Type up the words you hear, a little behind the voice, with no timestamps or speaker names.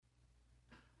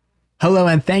Hello,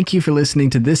 and thank you for listening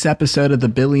to this episode of the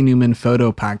Billy Newman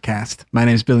Photo Podcast. My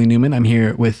name is Billy Newman. I'm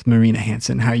here with Marina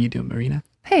Hanson. How are you doing, Marina?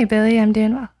 Hey, Billy. I'm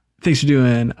doing well. Thanks for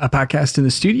doing a podcast in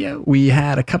the studio. We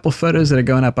had a couple photos that are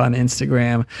going up on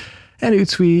Instagram and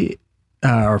Hootsuite,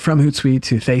 or from Hootsuite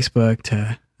to Facebook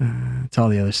to all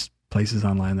the other places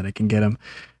online that I can get them.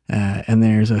 And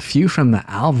there's a few from the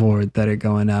Alvord that are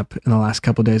going up in the last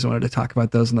couple of days. I wanted to talk about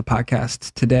those in the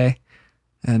podcast today.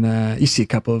 And you see a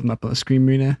couple of them up on the screen,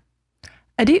 Marina.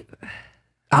 I do.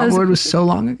 Alvord was so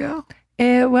long ago.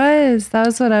 It was. That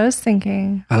was what I was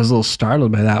thinking. I was a little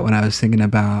startled by that when I was thinking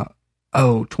about,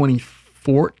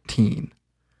 2014.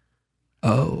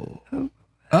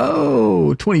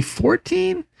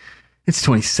 2014? It's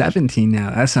 2017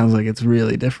 now. That sounds like it's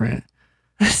really different.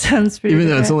 That sounds pretty Even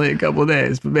though different. it's only a couple of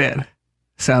days, but man,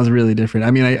 sounds really different.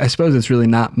 I mean, I suppose it's really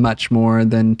not much more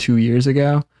than 2 years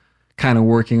ago. Kind of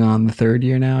working on the third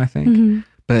year now, I think. Mm-hmm.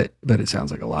 But it sounds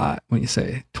like a lot when you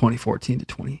say 2014 to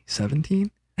 2017.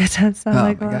 It does sound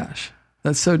like Oh a my lot. gosh,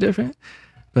 that's so different.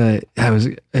 But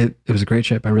it was a great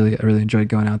trip. I really enjoyed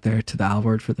going out there to the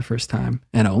Alvord for the first time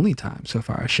and only time so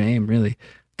far. A shame, really,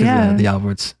 because Yeah. the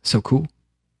Alvord's so cool.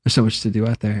 There's so much to do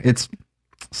out there. It's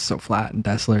so flat and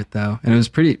desolate though, and it was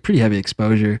pretty heavy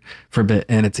exposure for a bit,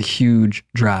 and it's a huge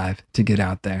drive to get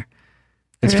out there.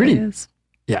 It's It really pretty, is.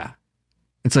 yeah.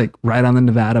 It's like right on the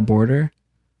Nevada border.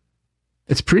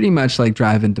 It's pretty much like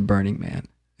driving to Burning Man.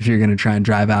 If you're going to try and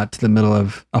drive out to the middle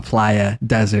of a playa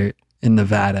desert in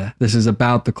Nevada, this is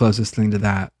about the closest thing to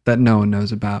that no one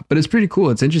knows about. But it's pretty cool.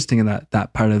 It's interesting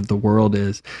that part of the world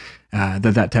is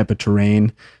that type of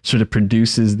terrain sort of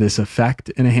produces this effect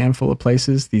in a handful of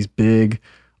places. These big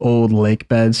old lake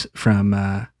beds from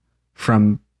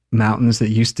mountains that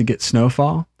used to get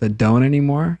snowfall that don't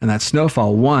anymore. And that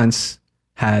snowfall once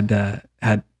had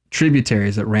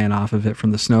tributaries that ran off of it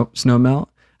from the snow melt,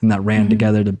 and that ran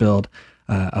together to build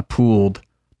a pooled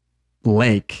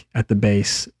lake at the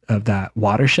base of that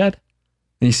watershed.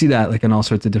 And you see that like in all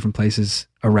sorts of different places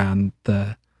around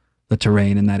the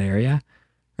terrain in that area,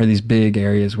 or these big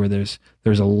areas where there's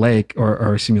a lake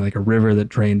or excuse me, like a river that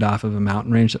drained off of a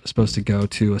mountain range that was supposed to go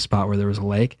to a spot where there was a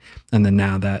lake. And then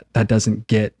now that doesn't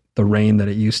get the rain that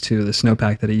it used to, the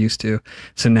snowpack that it used to.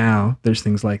 So now there's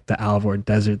things like the Alvord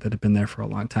Desert that have been there for a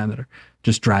long time that are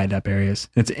just dried up areas.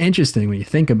 And it's interesting when you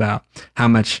think about how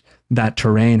much that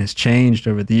terrain has changed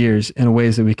over the years in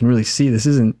ways that we can really see. This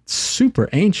isn't super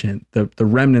ancient. The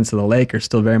remnants of the lake are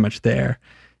still very much there.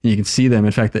 You can see them.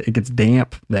 In fact, it gets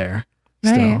damp there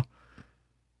still. Right.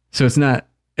 So it's not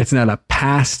a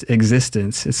past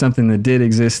existence. It's something that did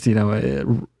exist,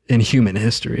 in human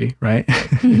history, right?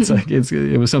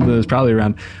 It was something that was probably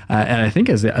around, and I think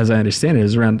as I understand it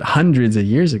was around hundreds of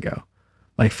years ago,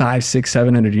 like 500, 600,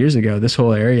 700 years ago. This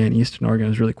whole area in Eastern Oregon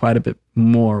was really quite a bit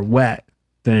more wet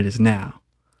than it is now.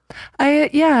 I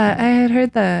had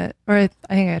heard that, or I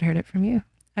think I had heard it from you,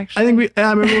 actually. I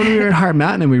remember when we were at Heart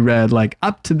Mountain and we read like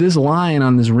up to this line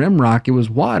on this rim rock, it was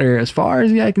water as far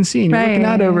as the eye can see. And you're looking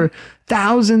out over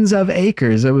thousands of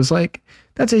acres. It was like,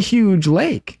 that's a huge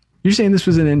lake. You're saying this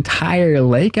was an entire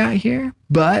lake out here,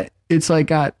 but it's like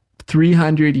got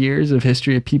 300 years of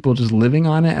history of people just living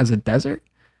on it as a desert.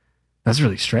 That's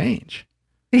really strange.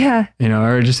 Yeah.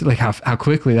 Or just like how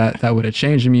quickly that would have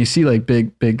changed. I mean, you see like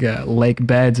big lake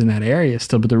beds in that area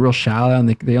still, but they're real shallow and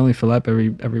they only fill up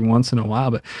every once in a while.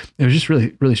 But it was just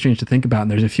really, really strange to think about. And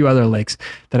there's a few other lakes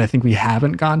that I think we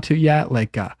haven't gone to yet,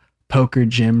 like Poker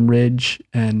Jim Ridge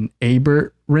and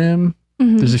Abert Rim.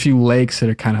 Mm-hmm. There's a few lakes that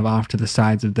are kind of off to the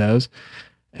sides of those.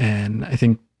 And I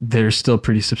think they're still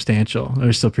pretty substantial.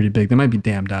 They're still pretty big. They might be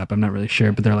dammed up. I'm not really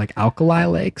sure, but they're like alkali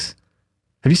lakes.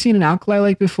 Have you seen an alkali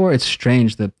lake before? It's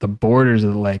strange that the borders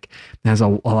of the lake has a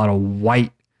lot of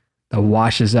white that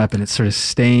washes up and it sort of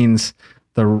stains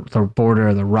the border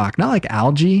of the rock. Not like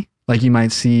algae, like you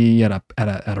might see at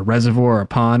a reservoir or a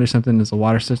pond or something as the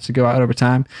water starts to go out over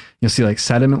time. You'll see like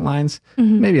sediment lines.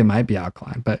 Mm-hmm. Maybe it might be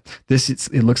alkaline, but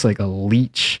it looks like a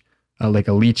leach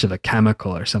of a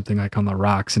chemical or something like on the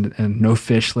rocks, and no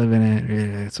fish live in it.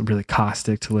 It's really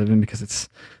caustic to live in because it's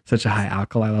such a high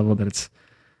alkali level that it's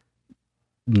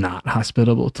not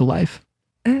hospitable to life.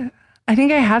 I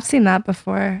think I have seen that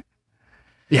before.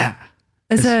 Yeah.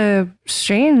 It's a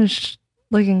strange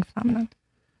looking phenomenon.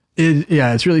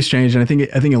 It's really strange. And I think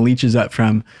it leaches up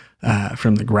from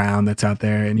the ground that's out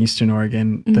there in Eastern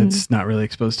Oregon that's not really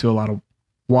exposed to a lot of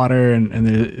water. And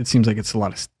it seems like it's a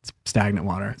lot of stagnant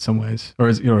water in some ways, or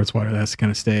it's water that has to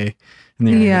kind of stay in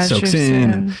the area, soaks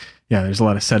in. And there's a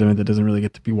lot of sediment that doesn't really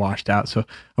get to be washed out. So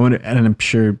I wonder, and I'm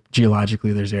sure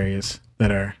geologically there's areas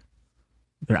that are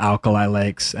alkali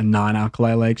lakes and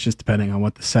non-alkali lakes, just depending on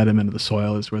what the sediment of the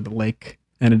soil is where the lake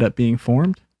ended up being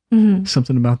formed. Mm-hmm.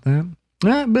 Something about that.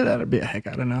 But that'd be a heck.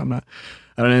 I don't know. I don't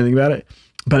know anything about it.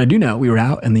 But I do know we were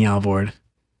out in the Alvord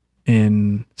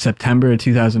in September of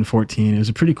 2014. It was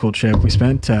a pretty cool trip. We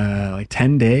spent like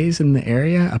 10 days in the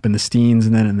area, up in the Steens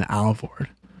and then in the Alvord.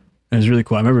 It was really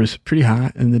cool. I remember it was pretty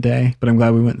hot in the day, but I'm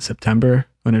glad we went in September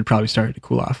when it probably started to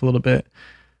cool off a little bit.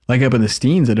 Like up in the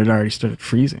Steens, it had already started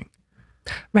freezing.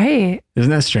 Right.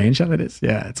 Isn't that strange how that is?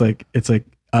 Yeah, it's like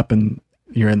up and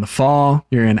you're in the fall,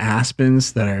 you're in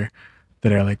aspens that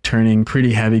are like turning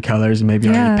pretty heavy colors and maybe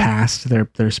already past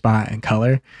their spot and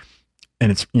color.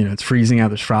 And it's, it's freezing out.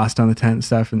 There's frost on the tent and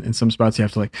stuff. And in some spots you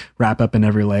have to like wrap up in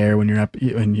every layer when you're up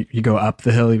and you go up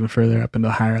the hill even further up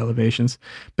into higher elevations.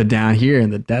 But down here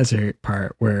in the desert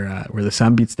part where the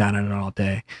sun beats down on it all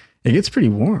day, it gets pretty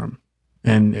warm.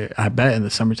 And I bet in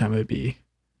the summertime it would be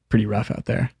pretty rough out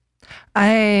there.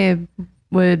 I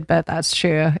would bet that's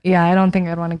true. Yeah, I don't think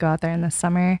I'd want to go out there in the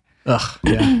summer. Ugh,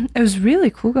 yeah. It was really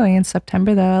cool going in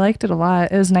September though. I liked it a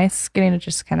lot. It was nice getting to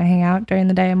just kind of hang out during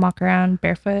the day and walk around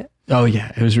barefoot. Oh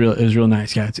yeah, it was real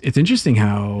nice. Yeah, it's interesting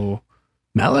how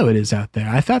mellow it is out there.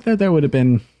 I thought that there would have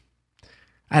been,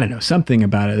 I don't know, something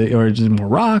about it, or just more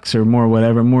rocks or more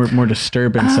whatever, more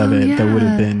disturbance of it that would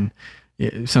have been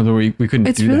something where we couldn't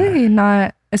do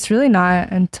that. It's really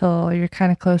not until you're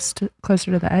kind of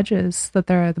closer to the edges that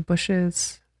there are the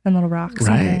bushes and little rocks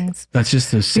and things. That's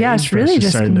just the same. Yeah, it's really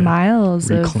just miles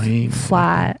of reclaim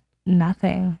flat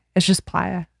nothing. It's just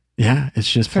playa. Yeah,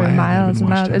 it's just for playa miles and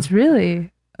miles. It's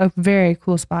really a very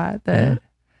cool spot that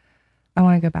I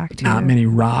want to go back to. Not many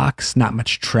rocks, not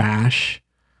much trash.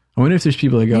 I wonder if there's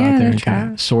people that go out there and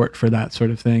kind of sort for that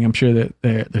sort of thing. I'm sure that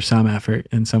there's some effort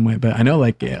in some way, but I know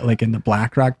like in the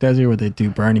Black Rock Desert where they do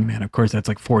Burning Man, of course, that's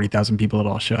like 40,000 people that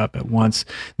all show up at once.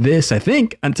 This, I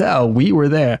think, until we were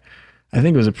there, I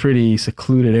think it was a pretty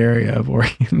secluded area of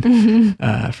Oregon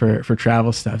for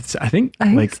travel stuff. I think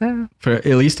so. For at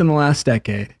least in the last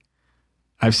decade,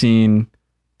 I've seen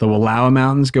the Wallowa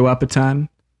Mountains go up a ton,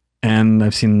 and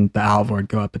I've seen the Alvord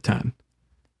go up a ton.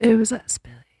 It was us,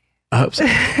 Billy. I hope so.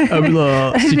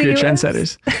 Little secret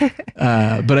trendsetters.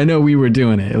 But I know we were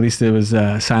doing it. At least it was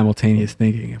simultaneous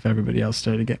thinking if everybody else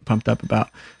started getting pumped up about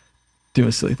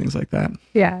doing silly things like that.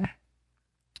 Yeah.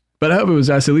 But I hope it was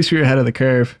us. At least we were ahead of the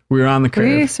curve. We were on the curve.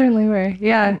 We certainly were.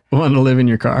 Yeah. Wanting to live in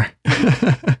your car.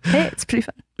 Hey, it's pretty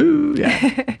fun. Ooh,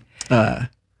 yeah.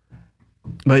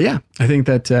 But yeah, I think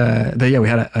that we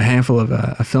had a handful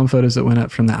of film photos that went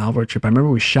up from the Alvord trip. I remember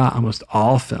we shot almost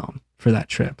all film for that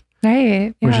trip.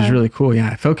 Right. Yeah. Which is really cool. Yeah.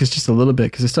 I focused just a little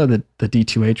bit because I started the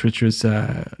D2H, which was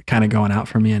kind of going out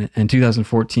for me in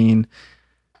 2014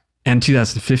 and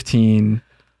 2015.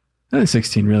 And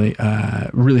 16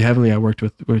 really heavily. I worked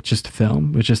with just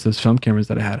film, with just those film cameras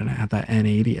that I had, and I had that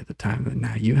N80 at the time that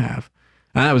now you have.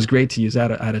 And that was great to use. I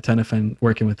had a ton of fun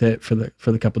working with it for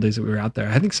the couple of days that we were out there.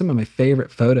 I think some of my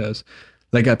favorite photos,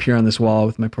 like up here on this wall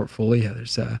with my portfolio,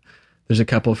 there's a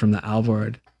couple from the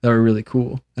Alvord that were really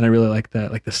cool, and I really like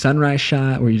that, like the sunrise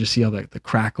shot where you just see all the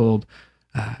crackled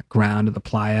ground of the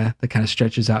playa that kind of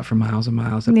stretches out for miles and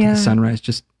miles up to the sunrise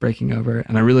just breaking over.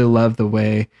 And I really love the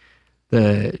way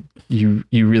you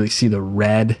really see the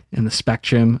red in the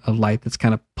spectrum of light that's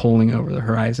kind of pulling over the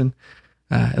horizon.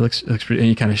 It looks pretty, and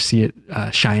you kind of see it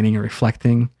shining or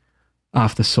reflecting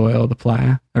off the soil of the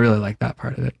playa. I really like that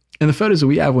part of it. And the photos that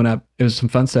we have went up, it was some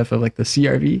fun stuff of like the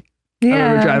CRV. Yeah. I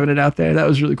remember driving it out there. That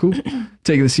was really cool.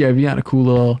 Taking the CRV on a cool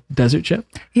little desert trip.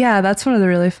 Yeah, that's one of the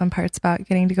really fun parts about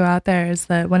getting to go out there is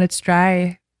that when it's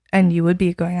dry and you would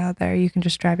be going out there, you can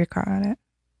just drive your car on it.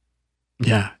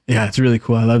 Yeah, it's really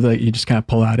cool. I love that you just kind of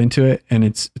pull out into it, and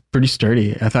it's pretty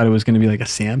sturdy. I thought it was going to be like a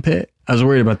sand pit. I was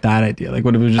worried about that idea. Like,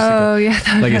 what if it was just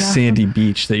like a sandy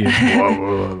beach that you're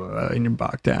and you're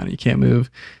bogged down, and you can't move.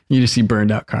 You just see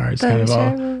burned out cars kind of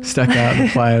all stuck out in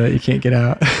the playa that you can't get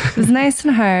out. It was nice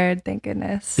and hard, thank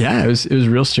goodness. Yeah, it was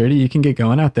real sturdy. You can get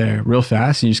going out there real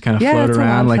fast. You just kind of float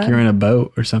around like you're in a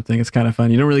boat or something. It's kind of fun.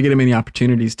 You don't really get many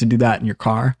opportunities to do that in your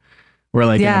car. Where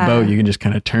like in a boat, you can just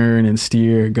kind of turn and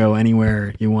steer, go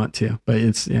anywhere you want to. But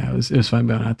it was fun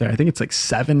going out there. I think it's like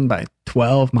 7 by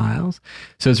 12 miles.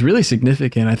 So it's really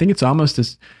significant. I think it's almost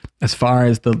as far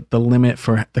as the limit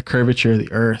for the curvature of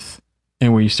the earth,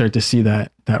 and where you start to see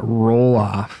that roll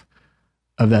off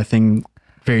of that thing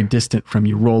very distant from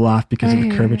you, roll off because of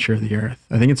the curvature of the earth.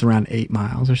 I think it's around 8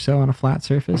 miles or so on a flat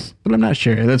surface, but I'm not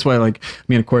sure. That's why,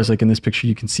 of course, like in this picture,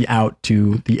 you can see out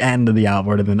to the end of the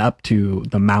Alvord and then up to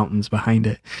the mountains behind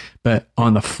it. But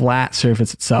on the flat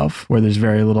surface itself, where there's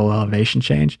very little elevation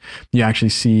change, you actually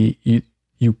see,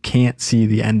 you can't see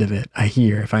the end of it. I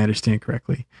hear, if I understand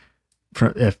correctly,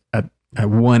 at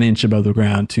 1 inch above the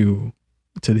ground to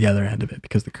to the other end of it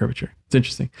because of the curvature. It's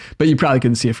interesting, but you probably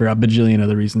couldn't see it for a bajillion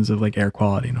other reasons of like air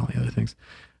quality and all the other things,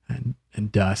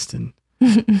 and dust and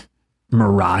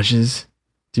mirages.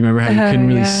 Do you remember how you couldn't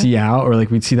really see out, or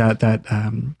like we'd see that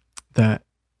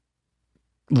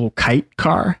little kite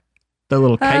car, that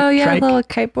little kite trike. The little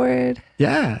kiteboard.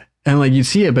 Yeah, and like you'd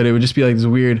see it, but it would just be like this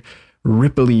weird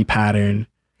ripply pattern.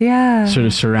 Yeah, sort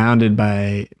of surrounded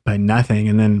by nothing,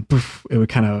 and then poof, it would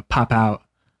kind of pop out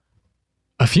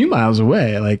a few miles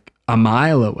away, like a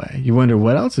mile away. You wonder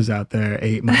what else is out there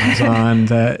 8 miles on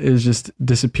that is just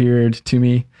disappeared to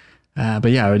me.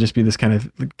 But yeah, it would just be this kind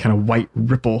of white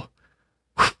ripple,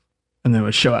 and then it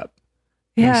would show up.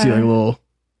 Yeah, you see like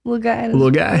a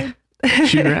little guy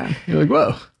shooting around. You're like,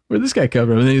 whoa, where'd this guy come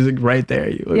from? And then he's like right there.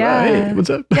 You're like, oh, hey, what's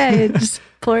up? Yeah, you just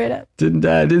pull it up.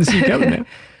 Didn't see it coming, man.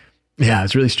 Yeah,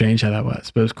 it's really strange how that was,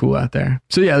 but it was cool out there.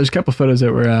 So yeah, there's a couple photos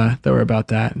that were about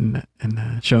that and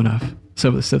showing off some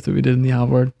of the stuff that we did in the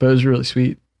Alvord. But it was a really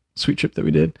sweet trip that we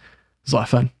did. It was a lot of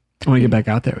fun. I want to get back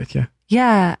out there with you.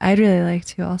 Yeah, I'd really like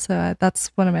to also. That's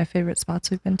one of my favorite spots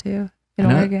we've been to in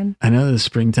Oregon. I know the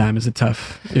springtime is a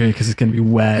tough area because it's going to be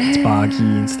wet, it's boggy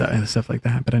and stuff like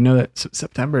that. But I know that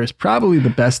September is probably the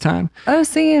best time. I was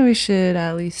thinking we should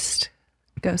at least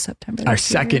go September. Our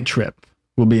second trip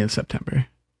will be in September.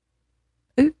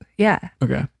 Ooh, yeah.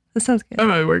 Okay. That sounds good. That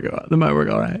might work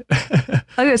all right.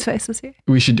 I'll go twice this year.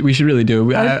 We should really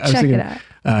do it. I was thinking, it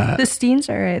out. The Steens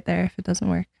are right there if it doesn't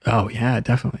work. Oh yeah,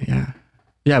 definitely. Yeah.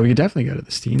 Yeah, we could definitely go to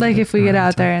the Steens. Like if we get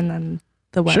out there and then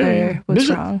the weather was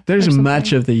wrong. There's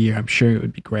much of the year. I'm sure it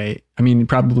would be great. I mean,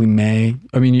 probably May.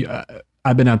 I mean,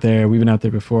 I've been out there. We've been out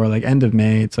there before. Like end of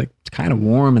May, it's kind of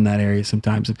warm in that area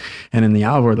sometimes. And in the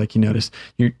Alvord, like you notice,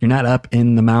 you're not up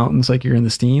in the mountains like you're in the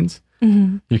Steens.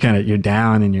 Mm-hmm. You're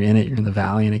down and you're in it. You're in the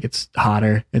valley and it gets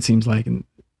hotter. It seems like, and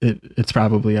it's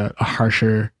probably a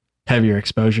harsher, heavier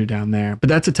exposure down there. But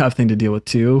that's a tough thing to deal with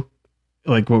too.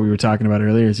 Like what we were talking about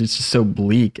earlier, is it's just so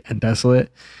bleak and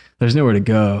desolate. There's nowhere to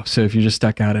go. So if you're just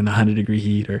stuck out in 100-degree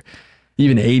heat or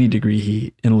even 80-degree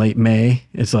heat in late May,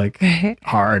 it's like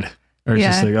hard. Or it's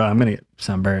just like, oh, I'm gonna get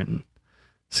sunburnt and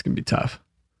it's gonna be tough.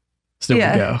 It's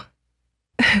nowhere to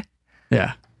go.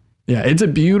 Yeah, it's a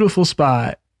beautiful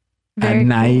spot. Very at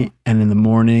night cool. And in the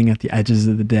morning at the edges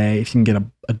of the day. If you can get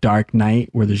a dark night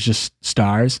where there's just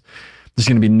stars, there's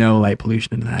going to be no light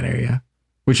pollution in that area,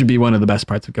 which would be one of the best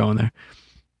parts of going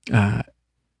there.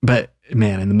 But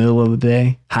man, in the middle of the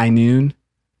day, high noon,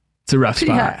 it's a rough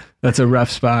spot. Yeah. That's a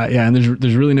rough spot. Yeah. And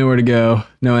there's really nowhere to go,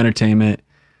 no entertainment,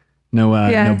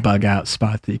 no bug out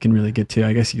spot that you can really get to.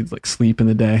 I guess you could like sleep in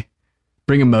the day,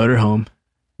 bring a motor home,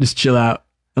 just chill out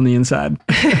on the inside,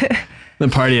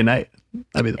 then party at night.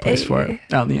 That'd be the place for it,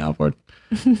 out in the Alvord.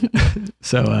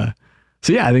 So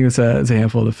yeah, I think it's a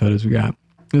handful of the photos we got.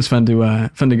 It was fun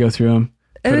to go through them,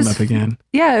 put them up again.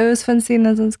 Yeah, it was fun seeing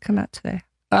those ones come out today.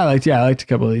 I liked a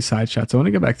couple of these side shots. I want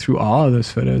to go back through all of those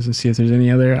photos and see if there's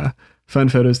any other fun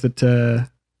photos that,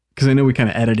 because I know we kind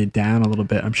of edited down a little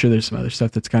bit. I'm sure there's some other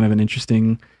stuff that's kind of an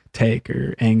interesting take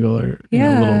or angle or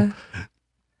a little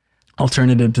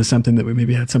alternative to something that we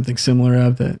maybe had something similar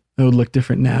of that would look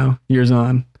different now, years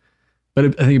on. But I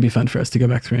think it'd be fun for us to go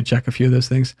back through and check a few of those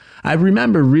things. I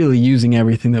remember really using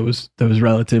everything that was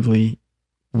relatively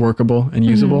workable and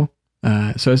usable.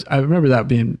 Mm-hmm. So I remember that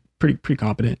being pretty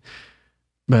competent.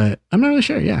 But I'm not really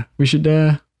sure. Yeah, we should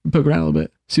poke around a little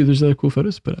bit, see if there's other cool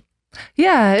photos to put up.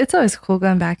 Yeah, it's always cool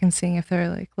going back and seeing if there are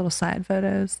like little side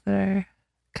photos that are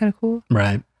kind of cool.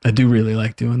 Right. I do really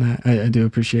like doing that. I do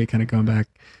appreciate kind of going back,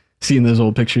 seeing those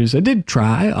old pictures. I did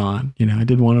try on, I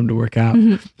did want them to work out.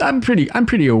 Mm-hmm. I'm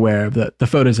pretty aware of the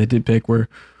photos I did pick were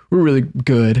really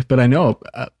good, but I know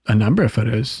a number of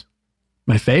photos,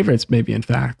 my favorites maybe in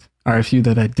fact, are a few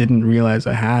that I didn't realize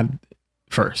I had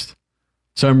first.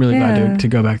 So I'm really glad to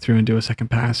go back through and do a second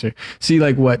pass or see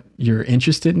like what you're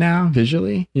interested now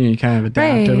visually. You kind of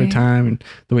adapt over time, and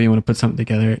the way you want to put something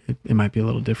together, it might be a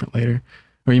little different later.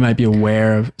 Or you might be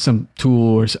aware of some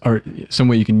tool or some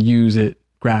way you can use it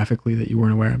graphically that you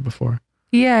weren't aware of before.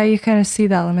 Yeah, you kind of see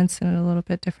the elements in it a little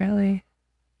bit differently.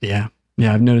 Yeah,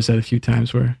 I've noticed that a few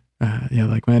times where,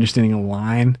 like my understanding of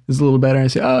line is a little better. I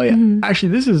say, oh yeah, actually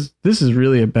this is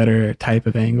really a better type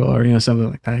of angle, or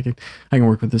something like that. I can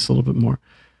work with this a little bit more.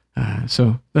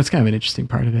 So that's kind of an interesting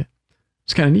part of it.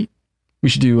 It's kind of neat. We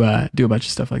should do a bunch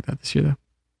of stuff like that this year, though.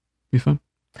 Be fun.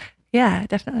 Yeah,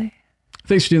 definitely.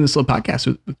 Thanks for doing this little podcast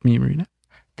with me and Marina.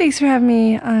 Thanks for having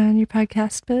me on your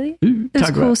podcast, Billy.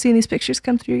 It's cool seeing these pictures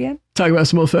come through again. Talk about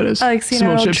some old photos. I like seeing some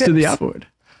old trips to the Alvord.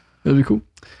 It'll be cool.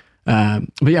 But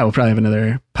yeah, we'll probably have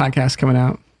another podcast coming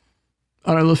out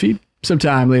on our little feed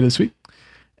sometime later this week.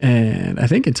 And I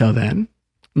think until then,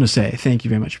 going to say thank you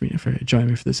very much, Marina, for joining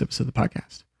me for this episode of the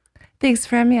podcast. Thanks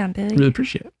for having me on, Billy. Really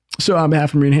appreciate it. So on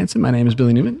behalf of Marina Hanson, my name is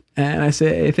Billy Newman, and I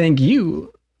say thank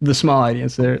you, the small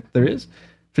audience there is,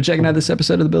 for checking out this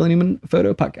episode of the Billy Newman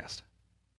Photo Podcast.